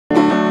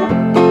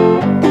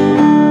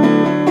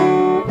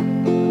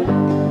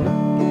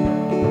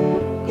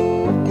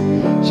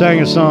Sang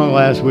a song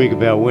last week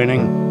about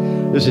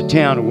winning. This is a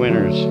town of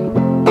winners.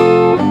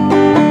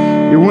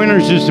 Your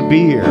winner's just to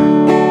be here.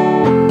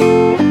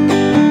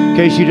 In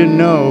case you didn't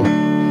know,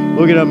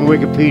 look it up on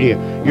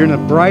Wikipedia. You're in the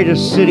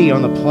brightest city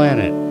on the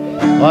planet.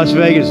 Las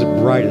Vegas is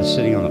the brightest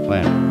city on the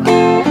planet.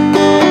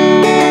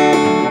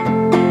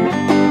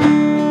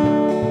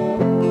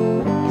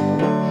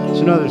 It's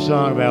another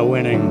song about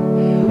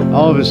winning.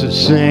 All of us that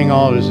sing,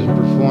 all of us that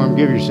perform,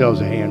 give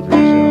yourselves a hand for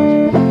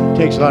yourselves.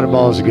 It takes a lot of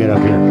balls to get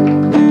up here.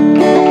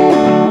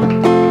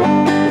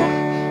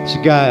 It's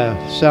a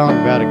song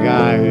about a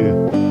guy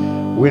who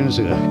wins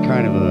a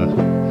kind of a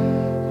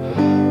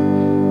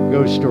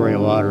ghost story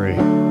lottery.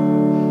 Well,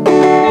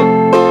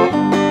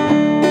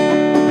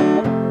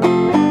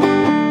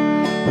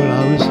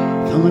 I was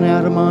coming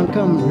out of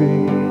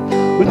Montgomery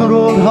with an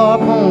old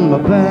harp on my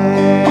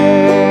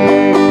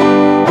back,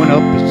 when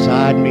up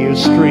beside me a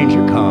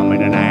stranger come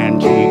in an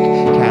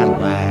antique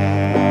Cadillac.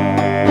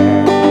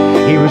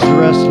 He was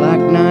dressed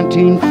like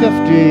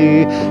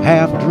 1950,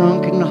 half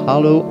drunk and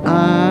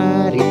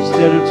hollow-eyed. He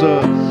said, "It's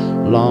a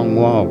long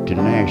walk to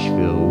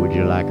Nashville, would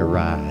you like a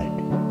ride,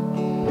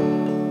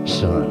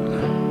 son?"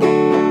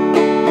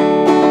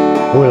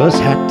 Well, his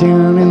hat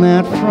down in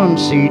that front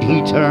seat,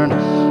 he turned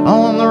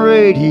on the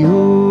radio.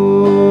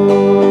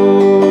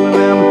 And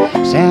them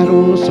sad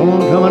old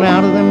song coming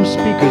out of them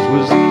speakers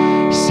was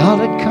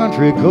solid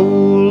country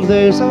gold.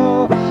 There's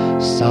a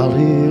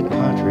solid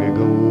country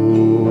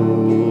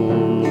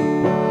gold.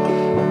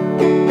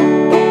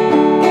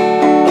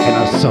 And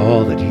I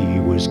saw that he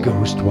was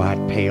ghost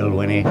white pale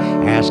when he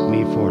asked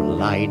me for a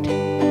light.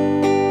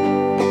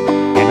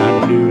 And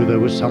I knew there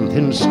was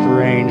something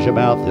strange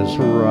about this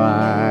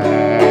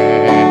ride.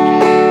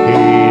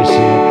 He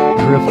said,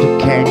 "Drifter,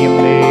 can you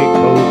make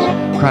folks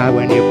cry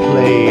when you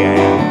play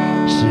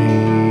and sing?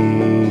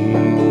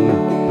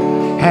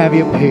 Have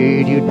you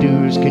paid your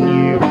dues? Can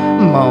you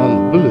moan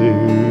the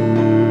blues?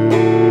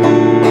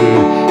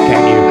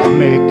 Can you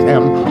make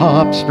them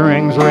harp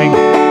strings ring?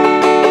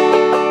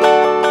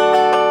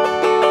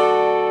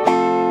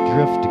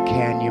 Drifter,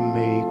 can you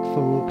make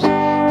folks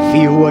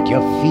feel what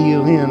you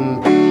feel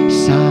inside?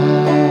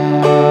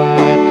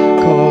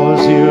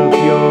 'Cause if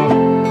you're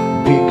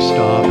big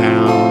star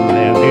bound,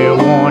 let me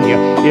warn you,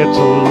 it's a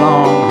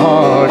long,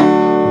 hard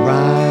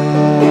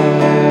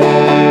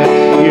ride.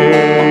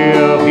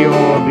 Yeah, if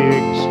you're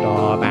big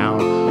star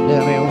bound,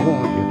 let me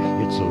warn you,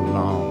 it's a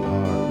long,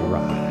 hard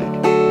ride."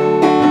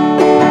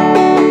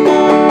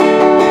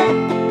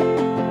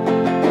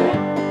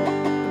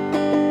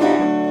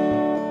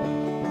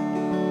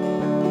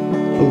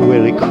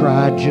 Well, he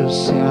cried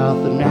just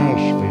south of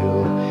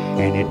Nashville,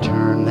 and he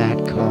turned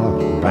that car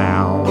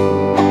around.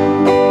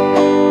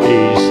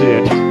 He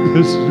said,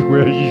 "This is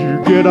where you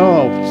get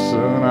off,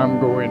 son. I'm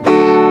going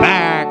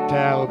back to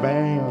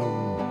Alabama."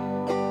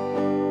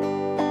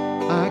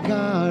 I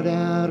got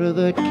out of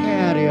the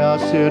caddy. I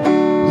said,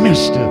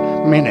 "Mister,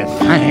 many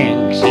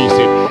thanks." He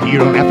said, "You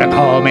don't have to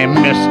call me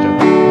Mister.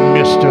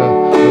 Mister,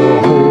 the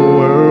whole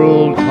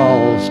world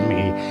calls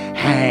me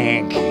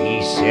Hank."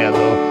 He said,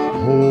 "The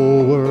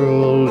whole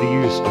world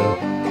used to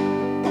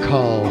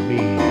call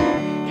me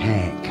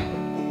Hank."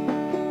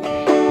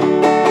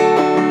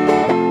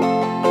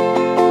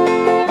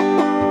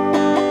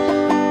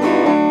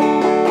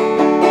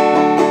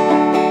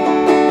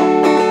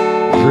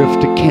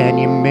 Drifter, can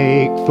you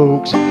make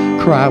folks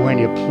cry when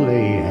you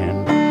play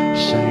and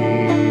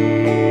sing?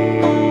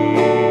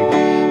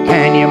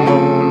 Can you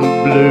moan the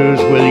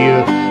blues? Will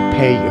you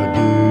pay your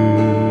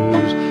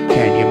dues?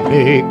 Can you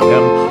make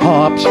them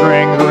harp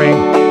strings ring?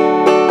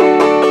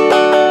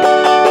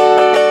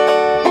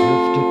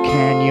 Drifter,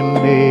 can you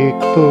make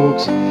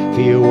folks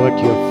feel what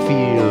you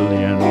feel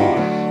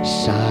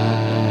inside?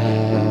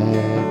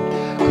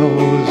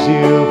 'Cause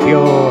if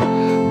you're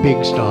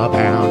big star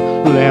bound,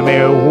 let me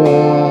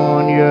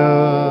warn you,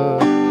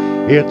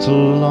 it's a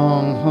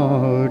long,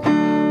 hard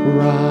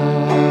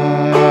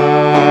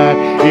ride.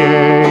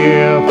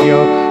 Yeah, if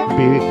you're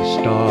big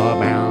star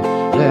bound,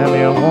 let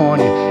me warn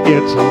you,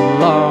 it's a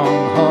long,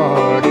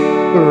 hard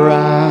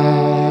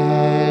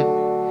ride.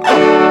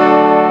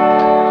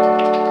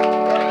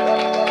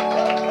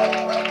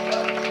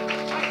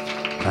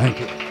 Thank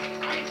you.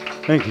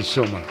 Thank you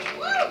so much.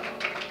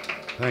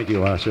 Thank you,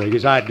 Las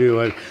Vegas. I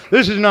do.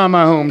 This is not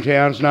my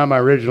hometown. It's not my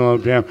original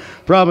hometown.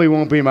 Probably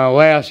won't be my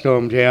last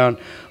hometown.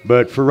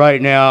 But for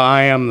right now,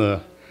 I am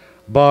the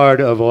bard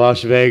of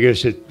Las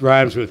Vegas. It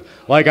rhymes with,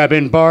 like I've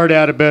been barred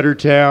out of better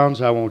towns.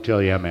 I won't tell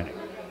you how many.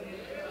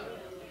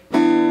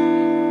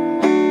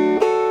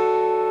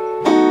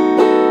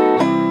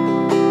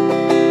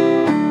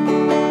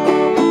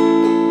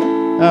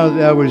 Oh,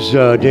 that was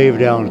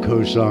David Allan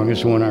Coe's song. This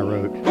is one I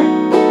wrote.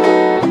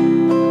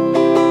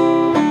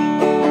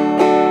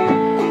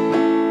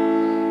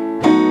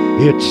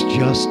 It's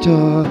just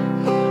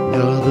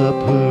another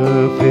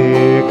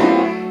perfect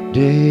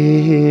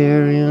day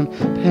here in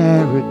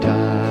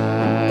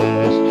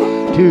paradise.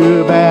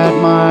 Too bad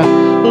my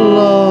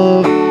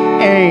love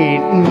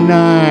ain't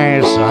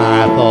nice.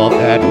 I thought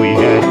that we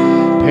had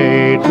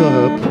paid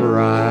the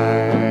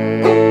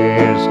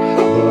price,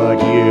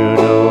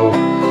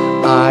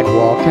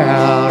 walk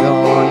out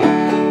on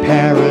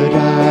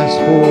paradise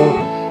for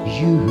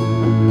you.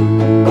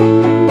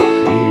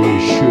 You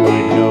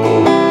should know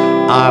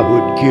I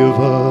would give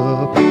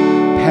up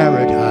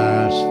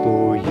paradise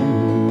for you.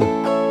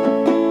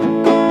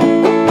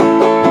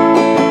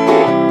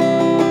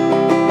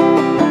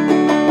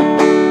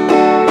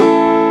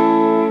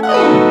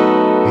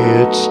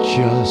 It's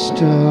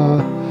just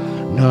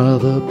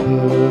another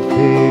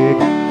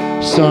perfect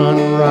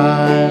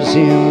sunrise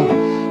in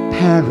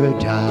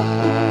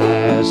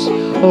paradise.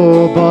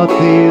 Oh, but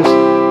these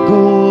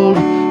gold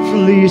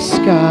fleece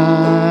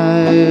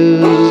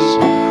skies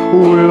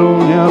will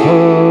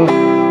never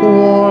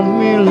warm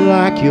me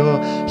like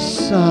your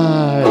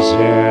sighs.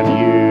 And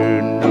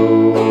you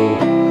know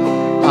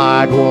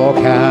I'd walk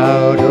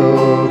out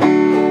of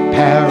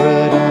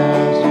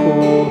paradise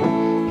for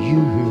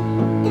you.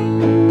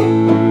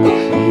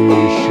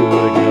 You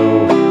should know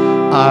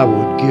I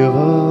would give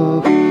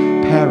up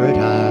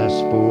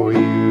paradise for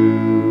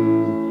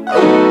you.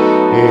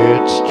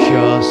 It's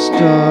just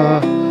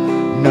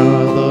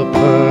another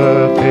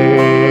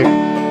perfect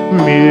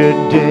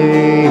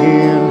midday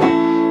in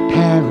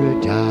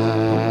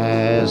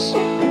paradise.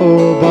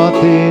 Oh, but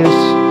these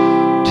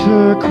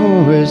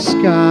turquoise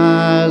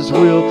skies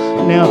will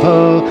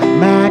never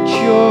match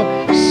your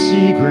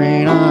sea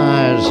green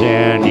eyes.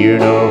 And you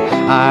know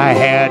I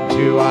had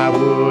to, I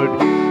would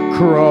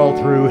crawl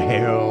through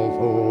hell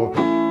for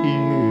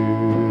you.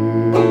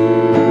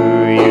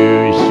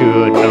 You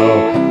should know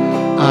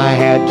I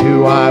had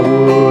to, I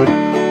would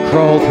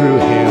crawl through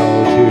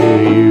hell to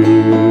you.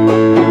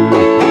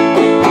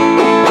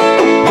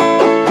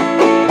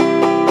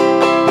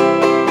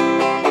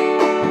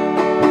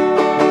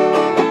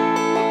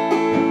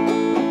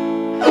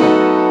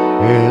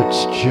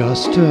 It's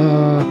just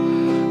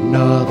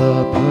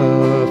another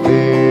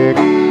perfect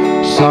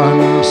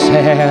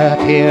sunset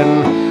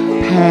in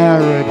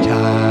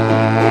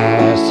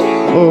paradise.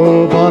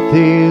 Oh, but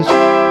these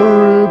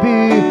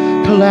ruby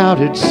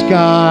clouded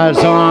skies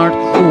aren't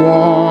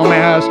warm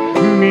as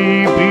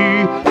me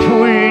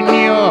between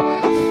your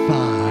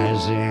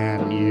thighs.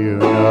 And you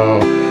know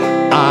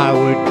I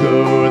would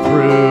go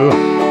through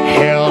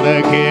hell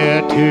to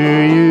get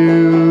to you.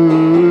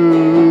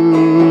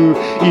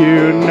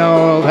 You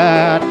know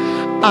that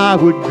I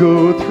would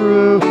go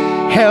through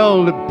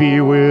hell to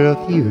be with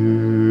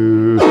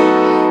you.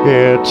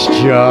 It's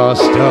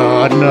just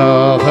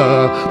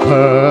another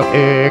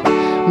perfect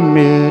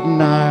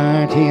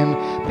midnight in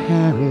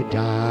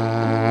paradise.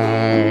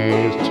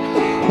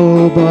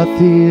 Oh, but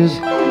these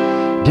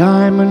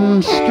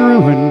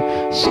diamond-strewn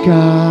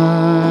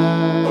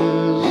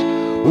skies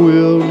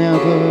will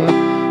never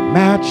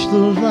match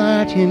the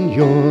light in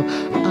your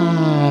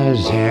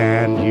eyes.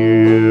 And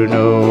you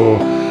know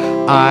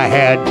I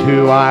had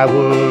to, I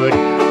would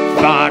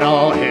fight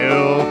all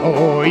hell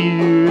for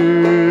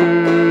you.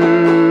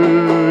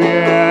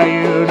 Yeah,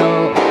 you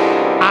know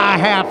I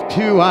have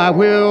to, I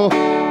will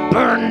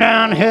burn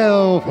down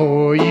hell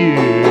for you.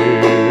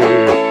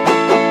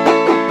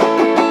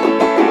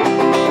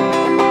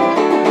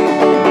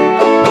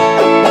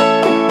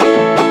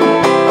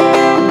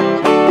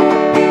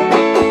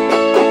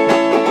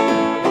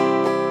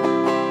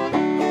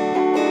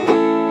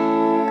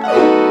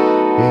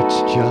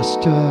 It's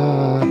just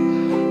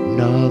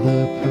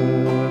another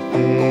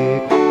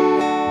perfect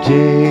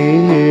day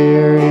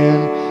here in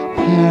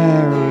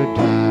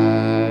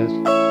paradise.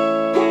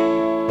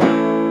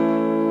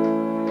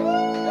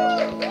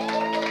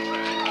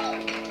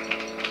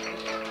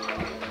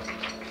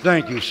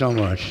 Thank you so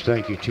much.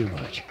 Thank you too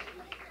much.